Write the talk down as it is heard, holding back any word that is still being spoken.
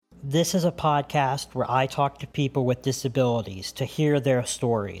This is a podcast where I talk to people with disabilities to hear their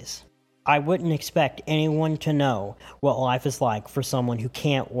stories. I wouldn't expect anyone to know what life is like for someone who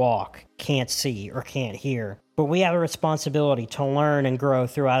can't walk, can't see, or can't hear. But we have a responsibility to learn and grow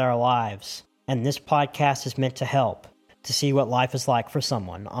throughout our lives. And this podcast is meant to help, to see what life is like for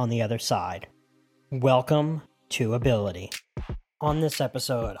someone on the other side. Welcome to Ability. On this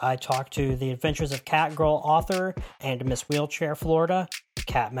episode, I talk to the Adventures of Cat Girl author and Miss Wheelchair Florida,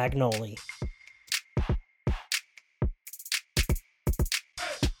 Kat Magnoli.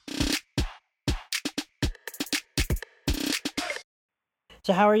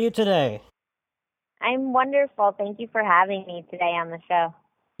 So how are you today? I'm wonderful. Thank you for having me today on the show.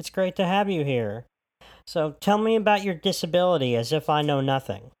 It's great to have you here. So tell me about your disability as if I know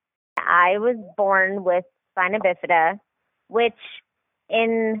nothing. I was born with spina bifida, which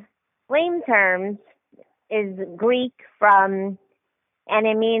in lame terms is Greek and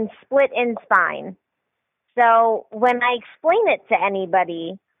it means split in spine. So when I explain it to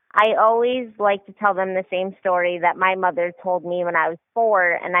anybody, I always like to tell them the same story that my mother told me when I was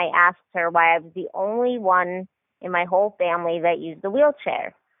 4, and I asked her why I was the only one in my whole family that used a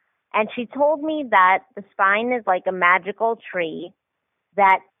wheelchair. And she told me that the spine is like a magical tree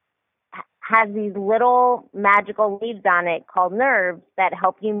that has these little magical leaves on it called nerves that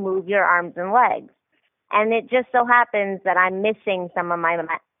help you move your arms and legs. And it just so happens that I'm missing some of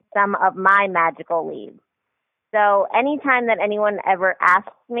my magical leaves. So anytime that anyone ever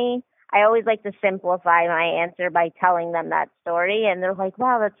asks me, I always like to simplify my answer by telling them that story. And they're like,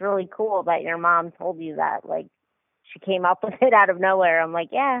 wow, that's really cool that your mom told you that. Like, she came up with it out of nowhere. I'm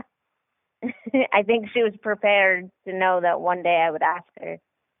like, yeah. I think she was prepared to know that one day I would ask her.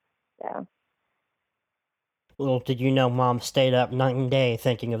 So. Little did you know Mom stayed up night and day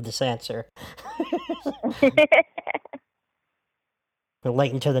thinking of this answer.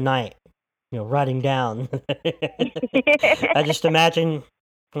 Late into the night. Writing down. I just imagine,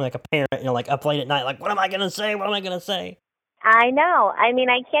 like a parent, like up late at night, like, what am I going to say? What am I going to say? I know. I mean,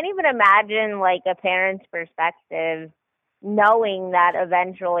 I can't even imagine, like, a parent's perspective knowing that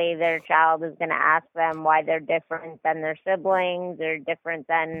eventually their child is going to ask them why they're different than their siblings or different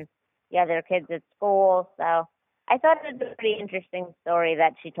than the other kids at school. So I thought it was a pretty interesting story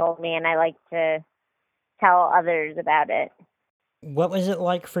that she told me, and I like to tell others about it. What was it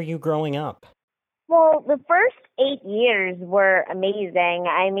like for you growing up? Well, the first 8 years were amazing.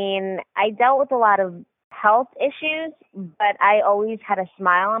 I mean, I dealt with a lot of health issues, but I always had a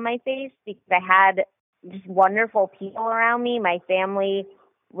smile on my face because I had just wonderful people around me. My family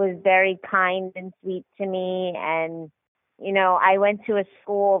was very kind and sweet to me. And, I went to a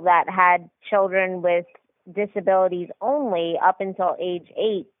school that had children with disabilities only up until age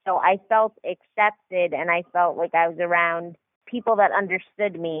 8. So I felt accepted and I felt like I was around people that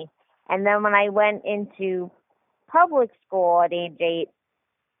understood me. And then when I went into public school at age 8,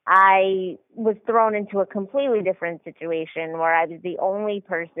 I was thrown into a completely different situation where I was the only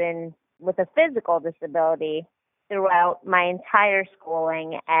person with a physical disability throughout my entire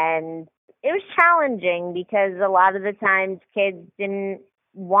schooling. And it was challenging because a lot of the times kids didn't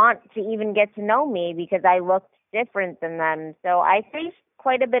want to even get to know me because I looked different than them. So I faced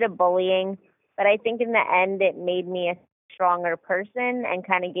quite a bit of bullying, but I think in the end it made me a stronger person and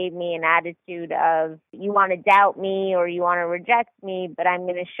kind of gave me an attitude of, you want to doubt me or you want to reject me, but I'm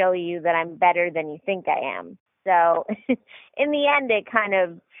going to show you that I'm better than you think I am. So in the end, it kind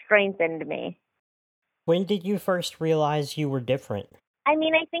of strengthened me. When did you first realize you were different? I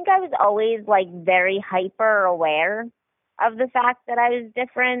mean, I think I was always like very hyper aware of the fact that I was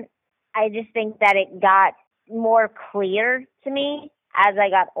different. I just think that it got more clear to me as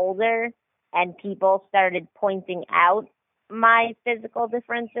I got older and people started pointing out my physical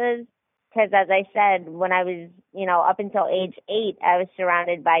differences. Because as I said, when I was, up until age 8, I was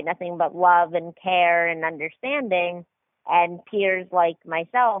surrounded by nothing but love and care and understanding and peers like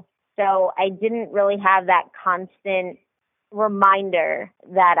myself. So I didn't really have that constant reminder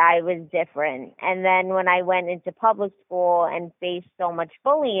that I was different. And then when I went into public school and faced so much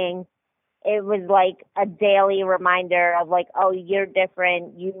bullying, it was like a daily reminder of like, oh, you're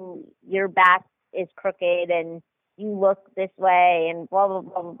different. Your back is crooked and you look this way and blah, blah,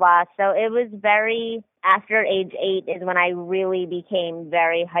 blah, blah, blah. So it was after age 8 is when I really became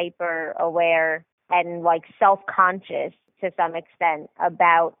very hyper aware and like self-conscious to some extent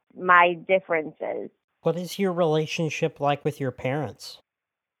about my differences. What is your relationship like with your parents?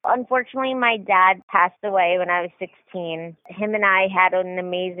 Unfortunately, my dad passed away when I was 16. Him and I had an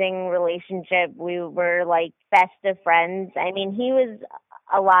amazing relationship. We were like best of friends. I mean, he was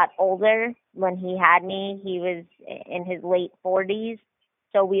a lot older when he had me. He was in his late 40s.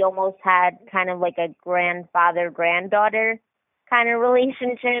 So we almost had kind of like a grandfather-granddaughter kind of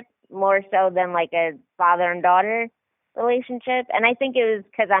relationship, more so than like a father and daughter relationship. And I think it was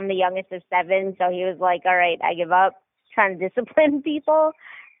because I'm the youngest of seven, so he was like, "All right, I give up trying to discipline people.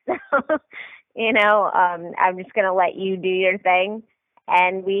 So, I'm just gonna let you do your thing."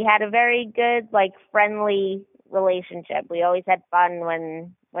 And we had a very good, like, friendly relationship. We always had fun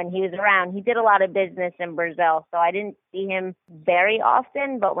when he was around. He did a lot of business in Brazil, so I didn't see him very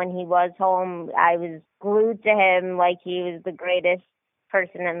often, but when he was home, I was glued to him like he was the greatest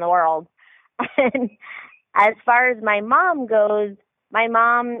person in the world. And as far as my mom goes, my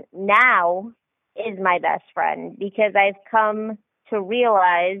mom now is my best friend because I've come to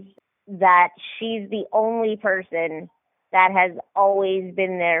realize that she's the only person that has always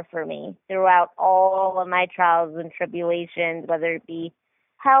been there for me throughout all of my trials and tribulations, whether it be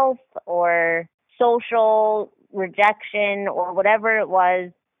health or social rejection or whatever it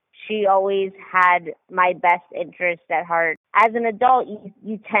was. She always had my best interest at heart. As an adult,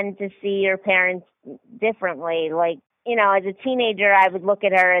 you tend to see your parents differently. Like, as a teenager, I would look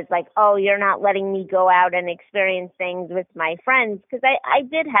at her as like, "Oh, you're not letting me go out and experience things with my friends." Because I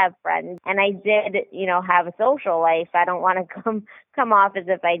did have friends and I did, have a social life. I don't want to come off as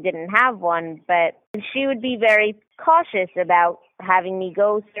if I didn't have one. But she would be very cautious about having me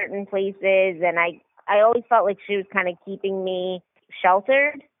go certain places. And I always felt like she was kind of keeping me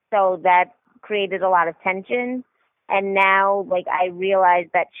sheltered. So that created a lot of tension. And now, like, I realize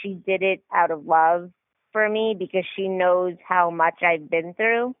that she did it out of love for me because she knows how much I've been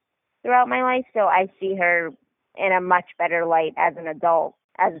throughout my life. So I see her in a much better light as an adult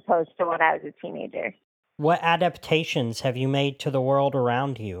as opposed to when I was a teenager. What adaptations have you made to the world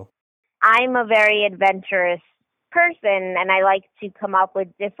around you? I'm a very adventurous person and I like to come up with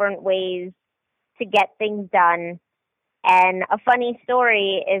different ways to get things done. And a funny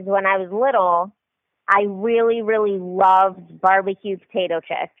story is when I was little, I really, really loved barbecue potato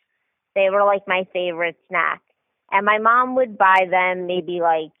chips. They were like my favorite snack. And my mom would buy them maybe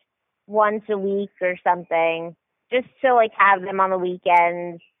like once a week or something, just to like have them on the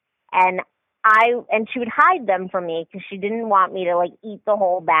weekends. And she would hide them from me because she didn't want me to like eat the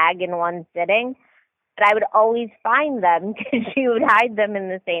whole bag in one sitting. But I would always find them because she would hide them in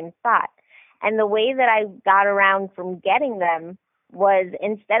the same spot. And the way that I got around from getting them was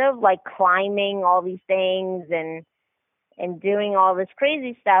instead of like climbing all these things and doing all this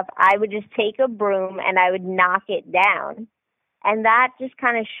crazy stuff, I would just take a broom and I would knock it down. And that just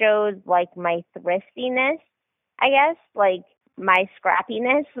kind of shows like my thriftiness, I guess, like my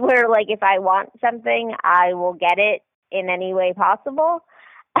scrappiness, where like if I want something, I will get it in any way possible.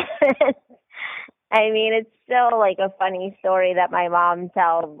 I mean, it's still like a funny story that my mom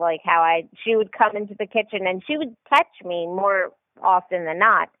tells, like how she would come into the kitchen and she would catch me more often than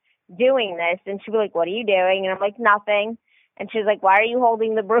not doing this. And she'd be like, "What are you doing?" And I'm like, "Nothing." And she's like, "Why are you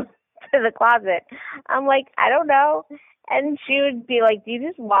holding the broom to the closet?" I'm like, "I don't know." And she would be like, "Do you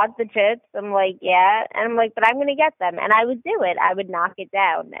just want the chips?" I'm like, "Yeah." And I'm like, "But I'm going to get them." And I would do it. I would knock it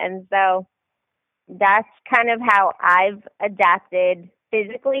down. And so that's kind of how I've adapted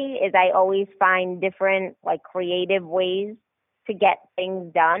physically is I always find different like creative ways to get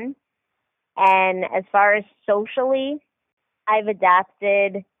things done. And as far as socially, I've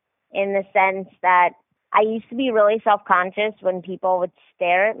adapted in the sense that I used to be really self-conscious when people would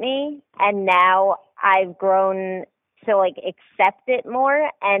stare at me, and now I've grown to like accept it more,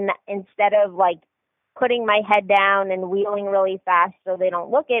 and instead of like putting my head down and wheeling really fast so they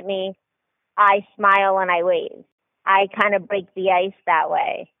don't look at me, I smile and I wave. I kind of break the ice that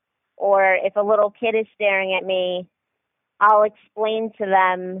way. Or if a little kid is staring at me, I'll explain to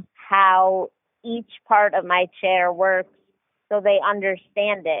them how each part of my chair works so they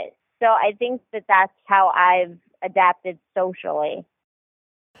understand it. So I think that that's how I've adapted socially.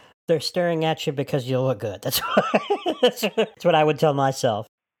 They're staring at you because you look good. That's that's what I would tell myself.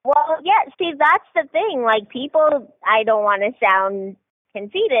 Well, yeah, see, that's the thing. Like, people, I don't want to sound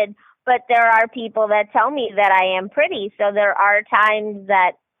conceited, but there are people that tell me that I am pretty. So there are times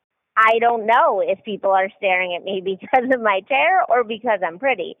that I don't know if people are staring at me because of my chair or because I'm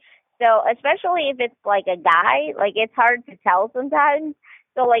pretty. So especially if it's like a guy, like it's hard to tell sometimes.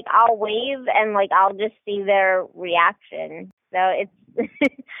 So like I'll wave and like I'll just see their reaction. So it's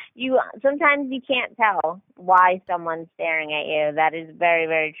you sometimes you can't tell why someone's staring at you. That is very,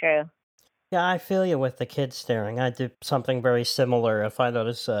 very true. Yeah, I feel you with the kid staring. I do something very similar. If I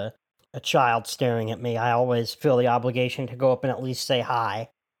notice a child staring at me, I always feel the obligation to go up and at least say hi.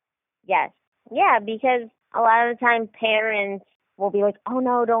 Yes. Yeah, because a lot of the time parents will be like, "Oh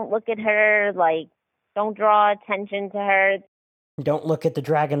no, don't look at her, like don't draw attention to her." Don't look at the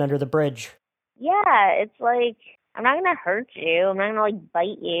dragon under the bridge. Yeah, it's like I'm not gonna hurt you. I'm not gonna like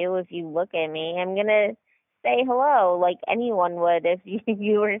bite you if you look at me. I'm gonna say hello like anyone would if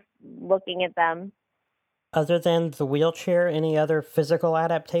you were looking at them. Other than the wheelchair, any other physical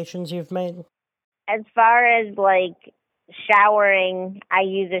adaptations you've made? As far as like showering, I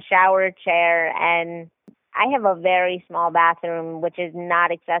use a shower chair and I have a very small bathroom which is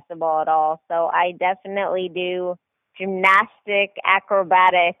not accessible at all. So I definitely do gymnastic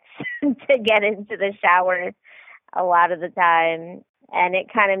acrobatics to get into the shower a lot of the time. And it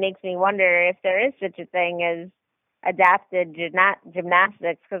kind of makes me wonder if there is such a thing as adapted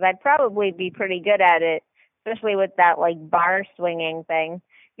gymnastics because I'd probably be pretty good at it, especially with that like bar swinging thing.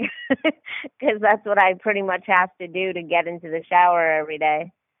 Because that's what I pretty much have to do to get into the shower every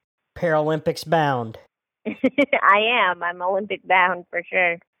day. Paralympics bound. I am. I'm Olympic bound for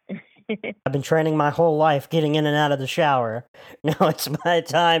sure. I've been training my whole life getting in and out of the shower. Now it's my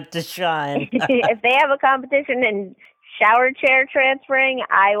time to shine. If they have a competition in shower chair transferring,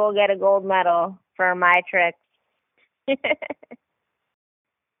 I will get a gold medal for my tricks.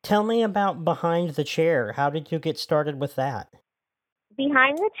 Tell me about Behind the Chair. How did you get started with that?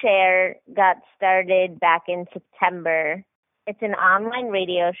 Behind the Chair got started back in September. It's an online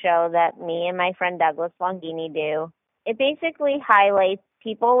radio show that me and my friend Douglas Longini do. It basically highlights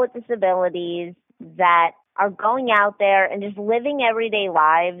people with disabilities that are going out there and just living everyday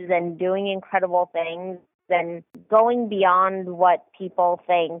lives and doing incredible things and going beyond what people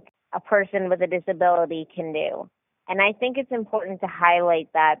think a person with a disability can do. And I think it's important to highlight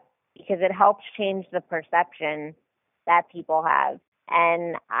that because it helps change the perception that people have.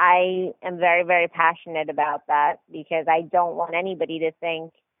 And I am very, very passionate about that because I don't want anybody to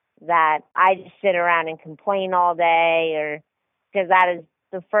think that I just sit around and complain all day or because that is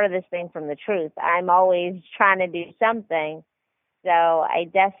the furthest thing from the truth. I'm always trying to do something. So I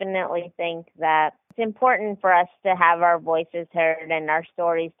definitely think that it's important for us to have our voices heard and our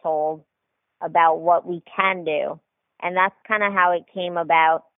stories told about what we can do. And that's kind of how it came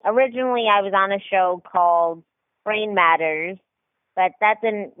about. Originally, I was on a show called Brain Matters, but that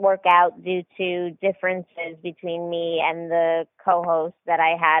didn't work out due to differences between me and the co-host that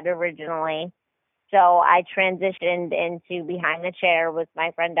I had originally. So I transitioned into Behind the Chair with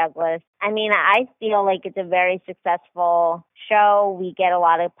my friend Douglas. I mean, I feel like it's a very successful show. We get a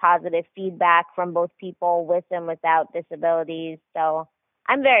lot of positive feedback from both people with and without disabilities. So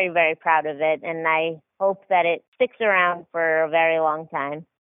I'm very, very proud of it, and I hope that it sticks around for a very long time.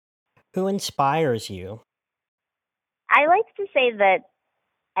 Who inspires you? I like to say that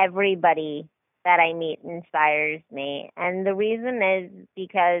everybody that I meet inspires me. And the reason is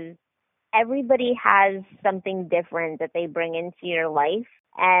because everybody has something different that they bring into your life.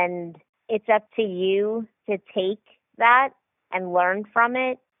 And it's up to you to take that and learn from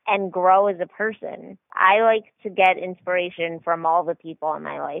it and grow as a person. I like to get inspiration from all the people in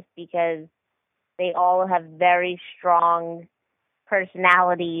my life because they all have very strong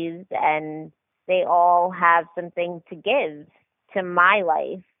personalities and they all have something to give to my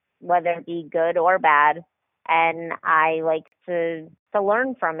life, whether it be good or bad. And I like to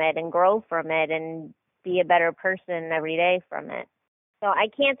learn from it and grow from it and be a better person every day from it. So I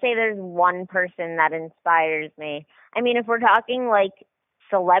can't say there's one person that inspires me. I mean, if we're talking like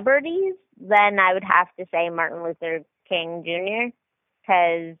celebrities, then I would have to say Martin Luther King Jr.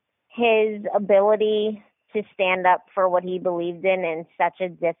 because his ability to stand up for what he believed in such a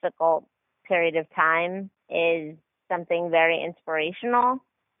difficult period of time is something very inspirational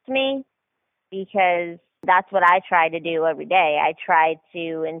to me because that's what I try to do every day. I try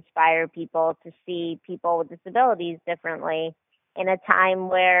to inspire people to see people with disabilities differently in a time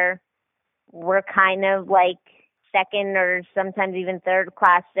where we're kind of like second or sometimes even third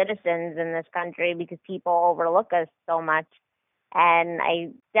class citizens in this country because people overlook us so much. And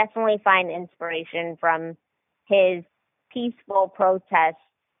I definitely find inspiration from his peaceful protest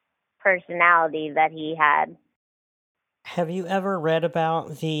personality that he had. Have you ever read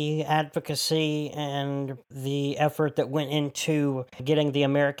about the advocacy and the effort that went into getting the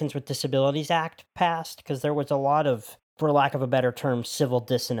Americans with Disabilities Act passed? Because there was a lot of, for lack of a better term, civil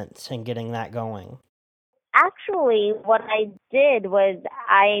dissonance in getting that going. Actually, what I did was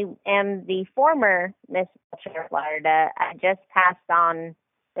I am the former Miss Wheelchair Florida. I just passed on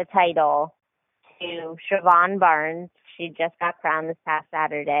the title to Siobhan Barnes. She just got crowned this past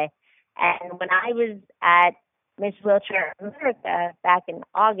Saturday. And when I was at Miss Wheelchair America back in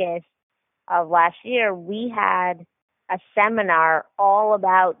August of last year, we had a seminar all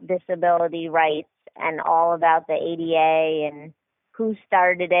about disability rights and all about the ADA and who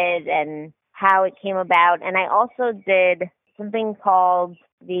started it and how it came about. And I also did something called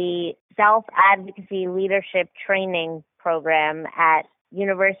the Self-Advocacy Leadership Training Program at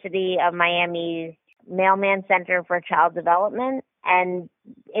University of Miami's Mailman Center for Child Development. And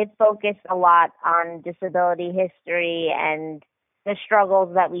it focused a lot on disability history and the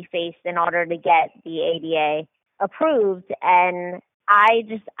struggles that we faced in order to get the ADA approved. And I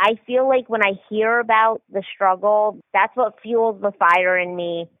feel like when I hear about the struggle, that's what fuels the fire in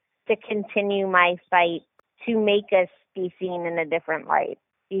me to continue my fight to make us be seen in a different light.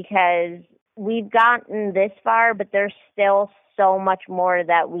 Because we've gotten this far, but there's still so much more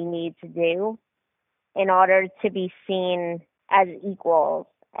that we need to do in order to be seen as equals.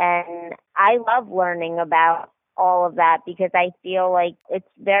 And I love learning about all of that because I feel like it's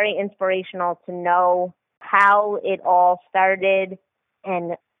very inspirational to know how it all started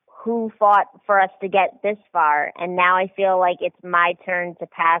and who fought for us to get this far. And now I feel like it's my turn to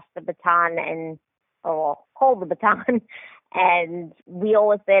pass the baton and hold the baton and wheel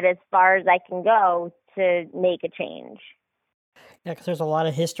with it as far as I can go to make a change. Yeah, because there's a lot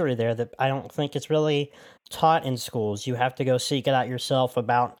of history there that I don't think it's really taught in schools. You have to go seek it out yourself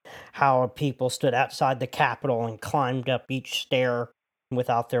about how people stood outside the Capitol and climbed up each stair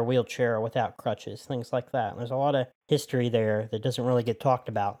without their wheelchair or without crutches, things like that. There's a lot of history there that doesn't really get talked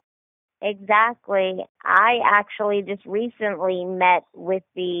about. Exactly. I actually just recently met with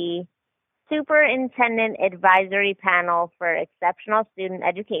the Superintendent Advisory Panel for Exceptional Student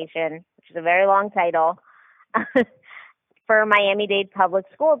Education, which is a very long title, for Miami-Dade Public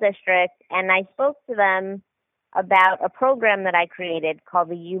School District, and I spoke to them about a program that I created called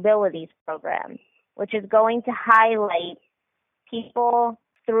the Ubilities Program, which is going to highlight people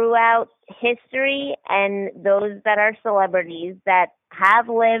throughout history and those that are celebrities that have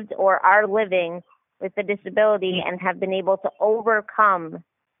lived or are living with a disability and have been able to overcome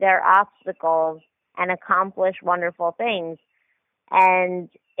their obstacles and accomplish wonderful things. And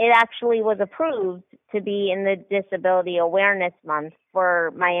it actually was approved to be in the Disability Awareness Month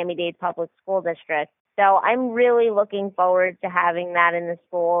for Miami-Dade Public School District. So I'm really looking forward to having that in the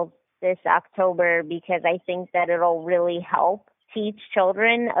schools this October because I think that it'll really help teach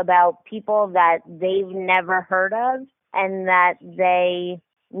children about people that they've never heard of and that they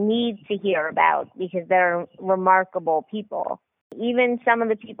need to hear about because they're remarkable people. Even some of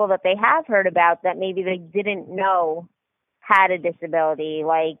the people that they have heard about that maybe they didn't know had a disability,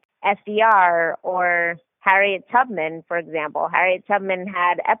 like FDR or Harriet Tubman, for example. Harriet Tubman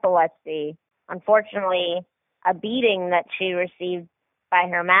had epilepsy. Unfortunately, a beating that she received by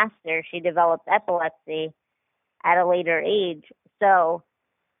her master, she developed epilepsy at a later age. So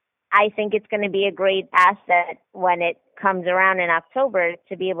I think it's going to be a great asset when it comes around in October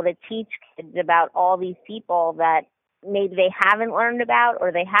to be able to teach kids about all these people that maybe they haven't learned about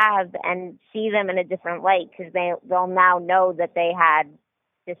or they have and see them in a different light because they'll now know that they had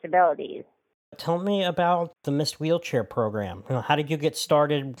disabilities. Tell me about the Miss Wheelchair program. How did you get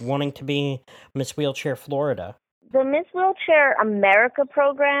started wanting to be Miss Wheelchair Florida? The Miss Wheelchair America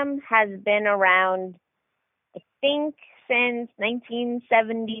program has been around, I think, since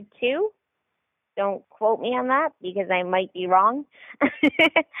 1972. Don't quote me on that because I might be wrong.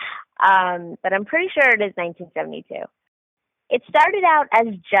 But I'm pretty sure it is 1972. It started out as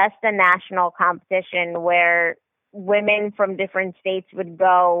just a national competition where women from different states would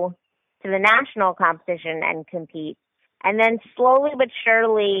go to the national competition and compete. And then slowly but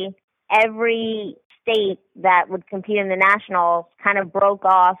surely, every state that would compete in the nationals kind of broke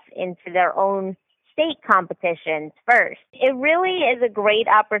off into their own state competitions first. It really is a great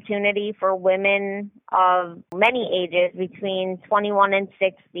opportunity for women of many ages between 21 and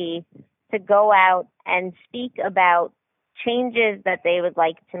 60 to go out and speak about changes that they would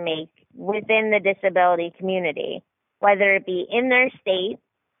like to make within the disability community, whether it be in their state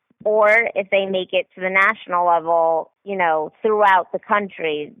or if they make it to the national level, throughout the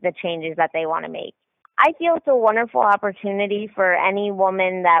country, the changes that they want to make. I feel it's a wonderful opportunity for any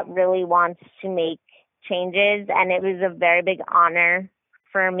woman that really wants to make changes, and it was a very big honor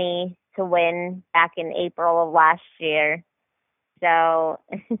for me to win back in April of last year. So,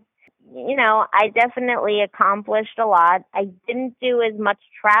 I definitely accomplished a lot. I didn't do as much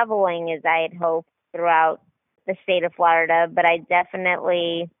traveling as I had hoped throughout the state of Florida, but I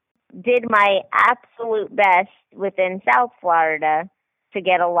definitely did my absolute best within South Florida to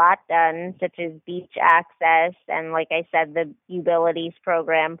get a lot done, such as beach access and, like I said, the Ubilities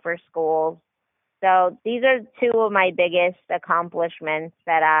program for schools. So these are two of my biggest accomplishments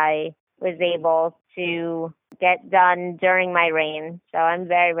that I was able to get done during my reign. So I'm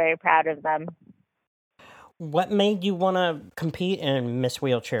very, very proud of them. What made you want to compete in Miss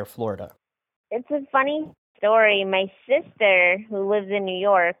Wheelchair Florida? It's a funny story. My sister, who lives in New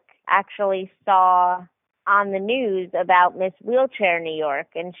York, actually saw on the news about Miss Wheelchair New York,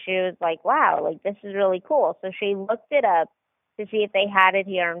 and she was like, wow, like this is really cool. So she looked it up to see if they had it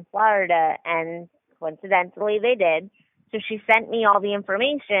here in Florida, and coincidentally they did. So she sent me all the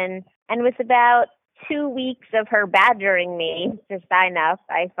information, and with about 2 weeks of her badgering me to sign up,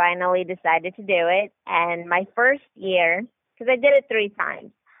 I finally decided to do it. And my first year, because I did it 3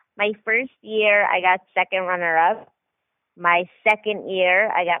 times, my first year I got second runner up. My second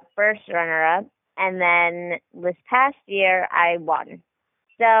year I got first runner up. And then this past year I won.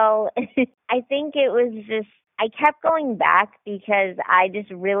 So I think it was just, I kept going back because I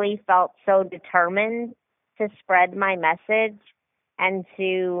just really felt so determined to spread my message and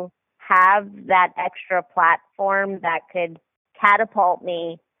to have that extra platform that could catapult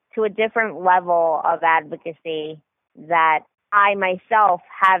me to a different level of advocacy that I myself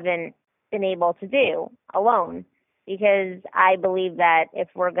haven't been able to do alone. Because I believe that if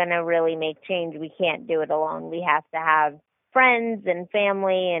we're going to really make change, we can't do it alone. We have to have friends and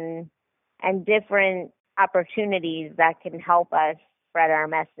family and different opportunities that can help us spread our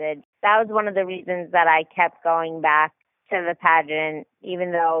message. That was one of the reasons that I kept going back to the pageant,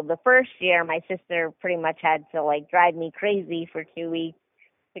 even though the first year my sister pretty much had to like drive me crazy for 2 weeks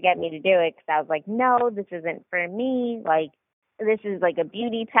to get me to do it, because I was like, no, this isn't for me. Like, this is like a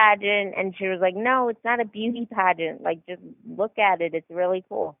beauty pageant. And she was like, no, it's not a beauty pageant. Like, just look at it. It's really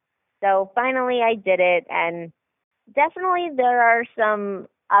cool. So finally I did it. And definitely there are some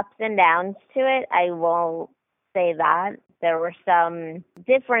ups and downs to it. I will say that. There were some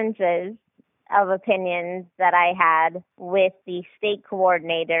differences of opinions that I had with the state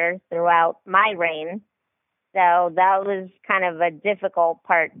coordinator throughout my reign. So that was kind of a difficult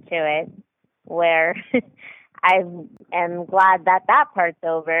part to it, where I am glad that that part's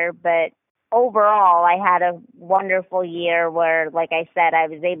over. But overall, I had a wonderful year where, like I said, I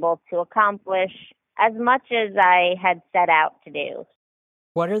was able to accomplish as much as I had set out to do.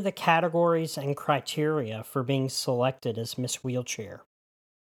 What are the categories and criteria for being selected as Miss Wheelchair?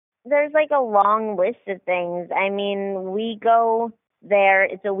 There's like a long list of things. I mean, we go there,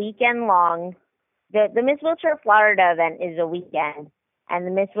 it's a weekend long. The Miss Wheelchair Florida event is a weekend, and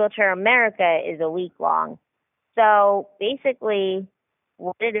the Miss Wheelchair America is a week long. So basically,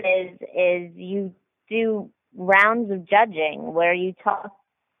 what it is you do rounds of judging where you talk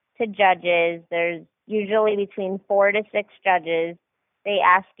to judges. There's usually between 4 to 6 judges. They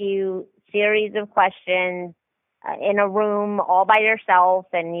ask you series of questions in a room all by yourself,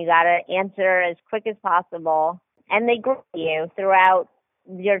 and you got to answer as quick as possible. And they grill you throughout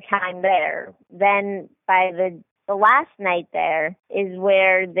your time there. Then by the last night there is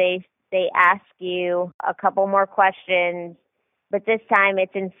where they ask you a couple more questions, but this time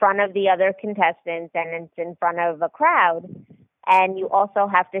it's in front of the other contestants and it's in front of a crowd. And you also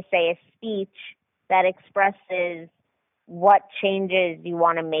have to say a speech that expresses what changes you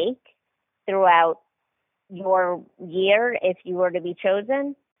want to make throughout your year if you were to be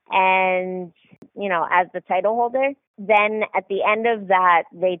chosen. And, you know, as the title holder, then at the end of that,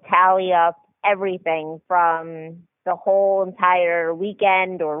 they tally up everything from the whole entire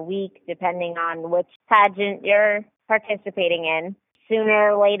weekend or week, depending on which pageant you're participating in.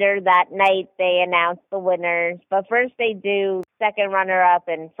 Sooner or later that night, they announce the winners. But first they do second runner-up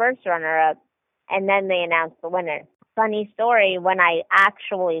and first runner-up, and then they announce the winner. Funny story, when I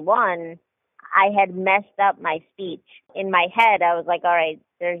actually won, I had messed up my speech. In my head, I was like, all right,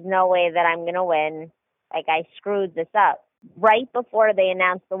 there's no way that I'm going to win. Like, I screwed this up. Right before they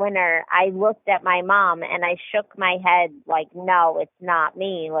announced the winner, I looked at my mom and I shook my head like, no, it's not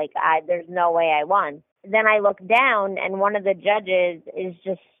me. Like, there's no way I won. Then I looked down and one of the judges is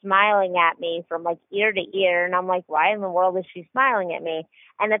just smiling at me from like ear to ear. And I'm like, why in the world is she smiling at me?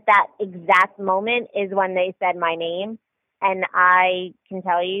 And at that exact moment is when they said my name. And I can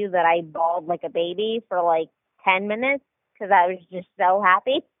tell you that I bawled like a baby for like 10 minutes because I was just so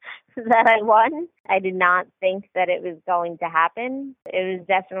happy that I won. I did not think that it was going to happen. It was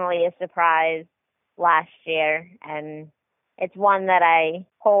definitely a surprise last year, and it's one that I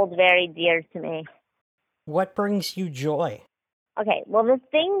hold very dear to me. What brings you joy? Okay, well, the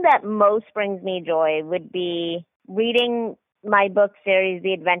thing that most brings me joy would be reading my book series,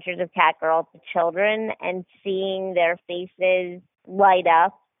 The Adventures of Catgirl, to children and seeing their faces light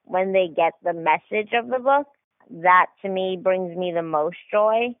up when they get the message of the book. That, to me, brings me the most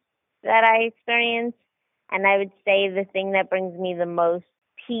joy that I experience. And I would say the thing that brings me the most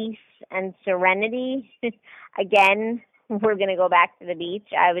peace and serenity, again, we're going to go back to the beach.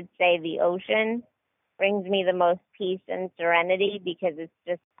 I would say the ocean brings me the most peace and serenity because it's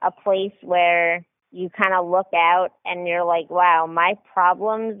just a place where you kind of look out and you're like, wow, my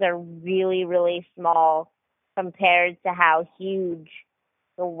problems are really, really small compared to how huge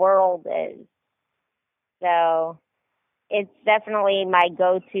the world is. So it's definitely my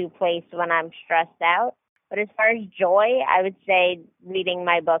go-to place when I'm stressed out. But as far as joy, I would say reading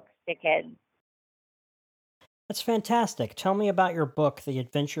my books to kids. That's fantastic. Tell me about your book, The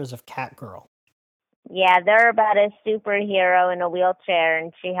Adventures of Catgirl. Yeah, they're about a superhero in a wheelchair,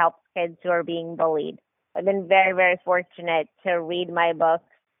 and she helps kids who are being bullied. I've been very, very fortunate to read my book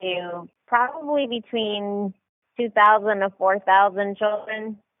to probably between 2,000 to 4,000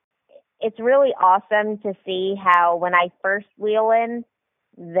 children. It's really awesome to see how when I first wheel in,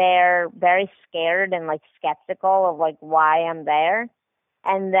 they're very scared and like skeptical of like why I'm there.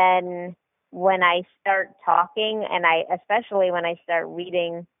 And then when I start talking, and I especially when I start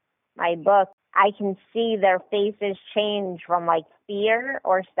reading my book, I can see their faces change from like fear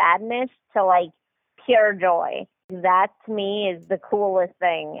or sadness to like pure joy. That to me is the coolest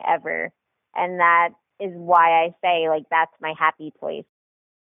thing ever. And that is why I say like that's my happy place.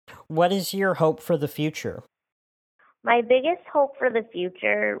 What is your hope for the future? My biggest hope for the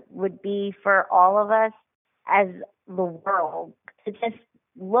future would be for all of us as the world to just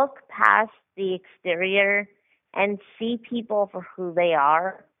look past the exterior and see people for who they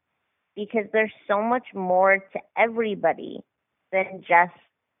are, because there's so much more to everybody than just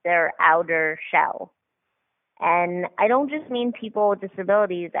their outer shell. And I don't just mean people with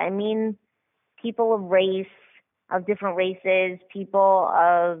disabilities, I mean people of race, of different races, people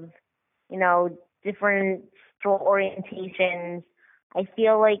of, different sexual orientations. I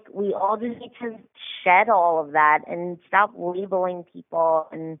feel like we all just need to shed all of that and stop labeling people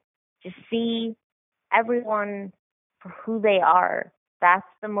and just see everyone for who they are. That's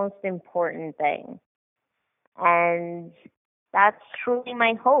the most important thing. And that's truly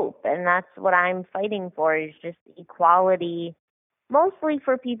my hope. And that's what I'm fighting for, is just equality, mostly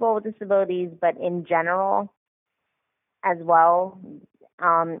for people with disabilities, but in general as well.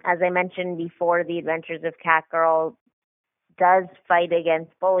 As I mentioned before, The Adventures of Catgirl does fight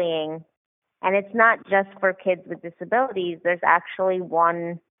against bullying. And it's not just for kids with disabilities. There's actually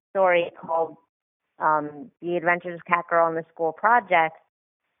one story called The Adventures of Catgirl and the School Project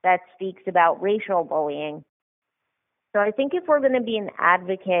that speaks about racial bullying. So I think if we're going to be an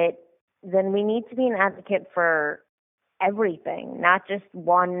advocate, then we need to be an advocate for everything, not just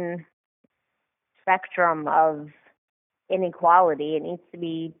one spectrum of inequality. It needs to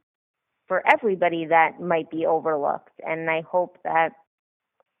be for everybody that might be overlooked. And I hope that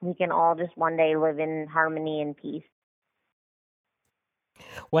we can all just one day live in harmony and peace.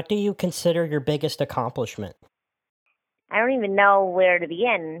 What do you consider your biggest accomplishment? I don't even know where to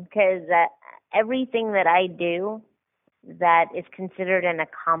begin, because everything that I do that is considered an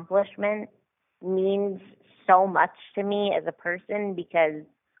accomplishment means so much to me as a person, because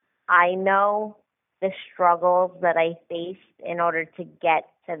I know the struggles that I faced in order to get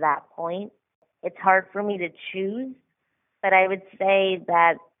to that point. It's hard for me to choose, but I would say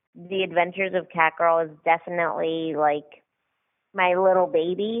that The Adventures of Catgirl is definitely like my little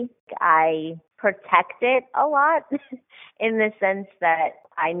baby. I protect it a lot in the sense that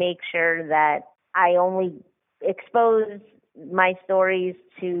I make sure that I only expose my stories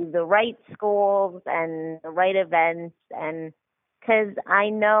to the right schools and the right events, and because I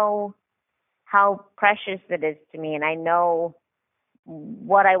know how precious it is to me, and I know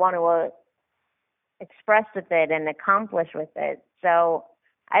what I want to express with it and accomplish with it. So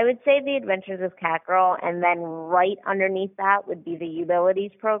I would say The Adventures of Catgirl, and then right underneath that would be the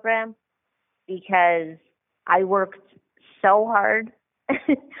Ubilities program, because I worked so hard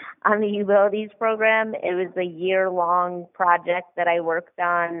on the Ubilities program. It was a year-long project that I worked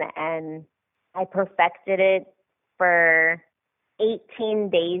on, and I perfected it for 18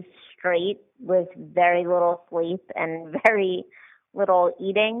 days straight with very little sleep and very little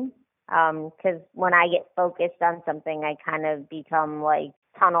eating. Because when I get focused on something, I kind of become like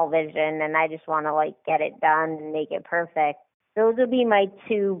tunnel vision, and I just want to like get it done and make it perfect. Those would be my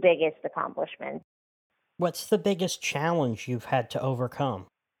two biggest accomplishments. What's the biggest challenge you've had to overcome?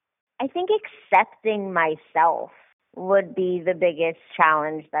 I think accepting myself would be the biggest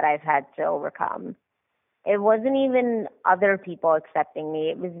challenge that I've had to overcome. It wasn't even other people accepting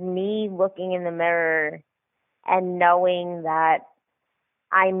me. It was me looking in the mirror and knowing that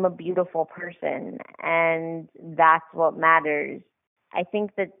I'm a beautiful person, and that's what matters. I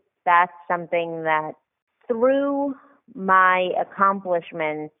think that that's something that through my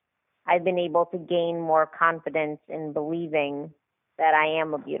accomplishments, I've been able to gain more confidence in believing that I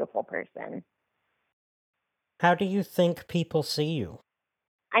am a beautiful person. How do you think people see you?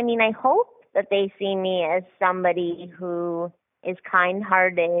 I mean, I hope that they see me as somebody who is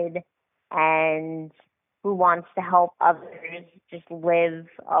kind-hearted and who wants to help others just live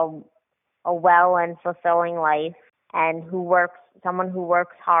a well and fulfilling life, and someone who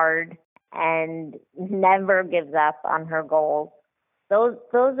works hard and never gives up on her goals. Those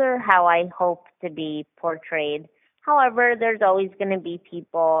are how I hope to be portrayed. However, there's always going to be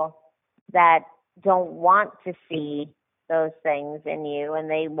people that don't want to see those things in you, and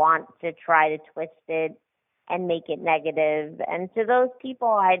they want to try to twist it and make it negative. And to those people,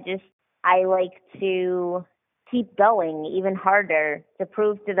 I like to keep going even harder to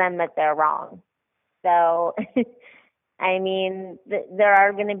prove to them that they're wrong. So, I mean, there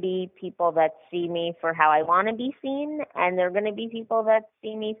are going to be people that see me for how I want to be seen, and there are going to be people that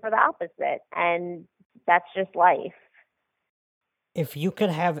see me for the opposite. And that's just life. If you could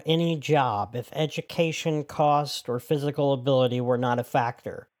have any job, if education, cost, or physical ability were not a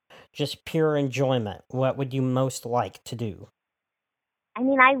factor, just pure enjoyment, what would you most like to do? I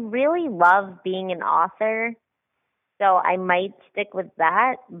mean, I really love being an author, so I might stick with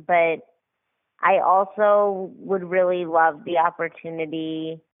that, but I also would really love the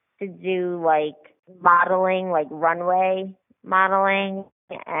opportunity to do like modeling, like runway modeling,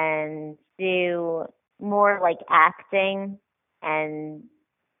 and do more like acting and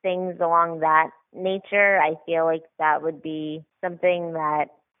things along that nature. I feel like that would be something that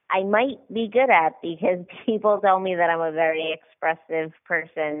I might be good at because people tell me that I'm a very expressive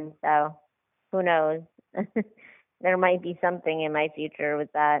person. So who knows? There might be something in my future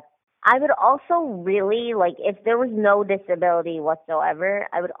with that. I would also really, like, if there was no disability whatsoever,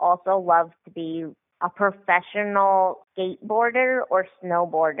 I would also love to be a professional skateboarder or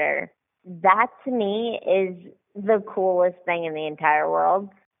snowboarder. That to me is the coolest thing in the entire world.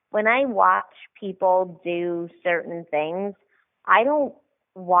 When I watch people do certain things, I don't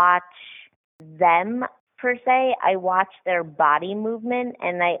watch them per se. I watch their body movement,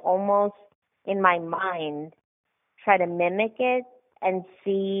 and I almost, in my mind, try to mimic it and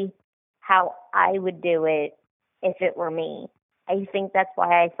see how I would do it if it were me. I think that's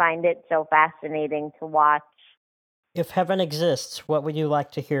why I find it so fascinating to watch. If heaven exists, what would you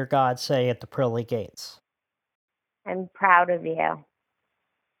like to hear God say at the pearly gates? I'm proud of you.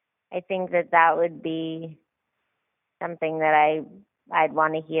 I think that would be something that I'd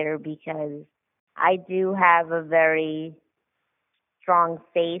want to hear, because I do have a very strong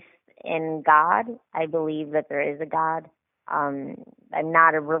faith in God. I believe that there is a God. I'm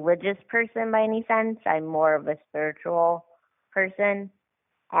not a religious person by any sense. I'm more of a spiritual person.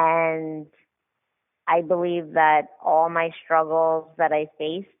 And I believe that all my struggles that I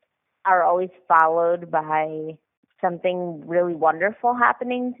faced are always followed by something really wonderful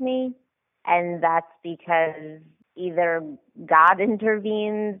happening to me. And that's because either God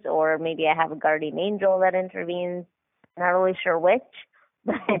intervenes, or maybe I have a guardian angel that intervenes. I'm not really sure which,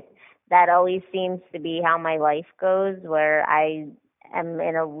 but that always seems to be how my life goes, where I am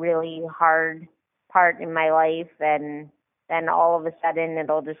in a really hard part in my life, and then all of a sudden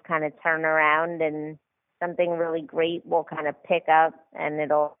it'll just kind of turn around and something really great will kind of pick up, and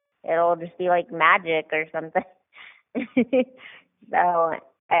it'll just be like magic or something. So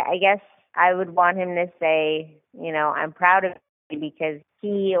I guess I would want him to say, you know, I'm proud of you, because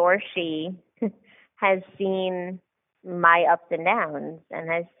he or she has seen my ups and downs and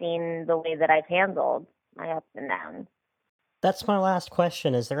has seen the way that I've handled my ups and downs. That's my last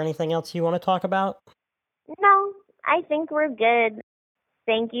question. Is there anything else you want to talk about? No, I think we're good.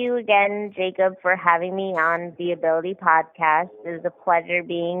 Thank you again, Jacob, for having me on the Ability Podcast. It was a pleasure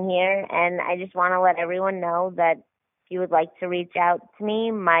being here, and I just want to let everyone know that if you would like to reach out to me,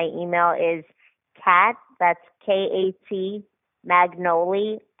 my email is Kat, that's K-A-T,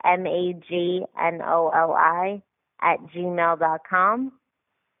 Magnoli, M-A-G-N-O-L-I, @gmail.com.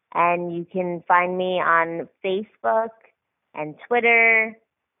 And you can find me on Facebook and Twitter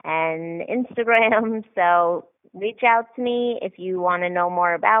and Instagram. So reach out to me if you want to know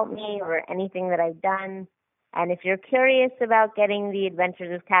more about me or anything that I've done. And if you're curious about getting the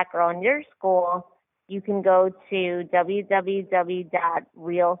Adventures of Cat Girl in your school, you can go to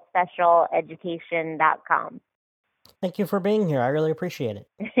www.realspecialeducation.com. Thank you for being here. I really appreciate it.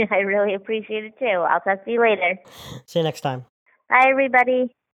 I really appreciate it too. I'll talk to you later. See you next time. Bye,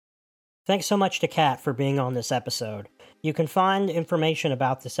 everybody. Thanks so much to Kat for being on this episode. You can find information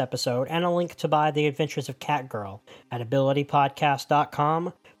about this episode and a link to buy The Adventures of Cat Girl at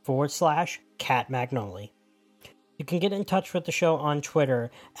abilitypodcast.com/Cat Magnoli. You can get in touch with the show on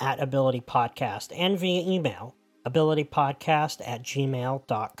Twitter @AbilityPodcast and via email,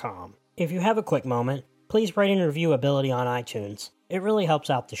 abilitypodcast@gmail.com. If you have a quick moment, please rate and review Ability on iTunes. It really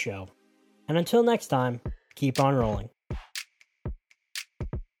helps out the show. And until next time, keep on rolling.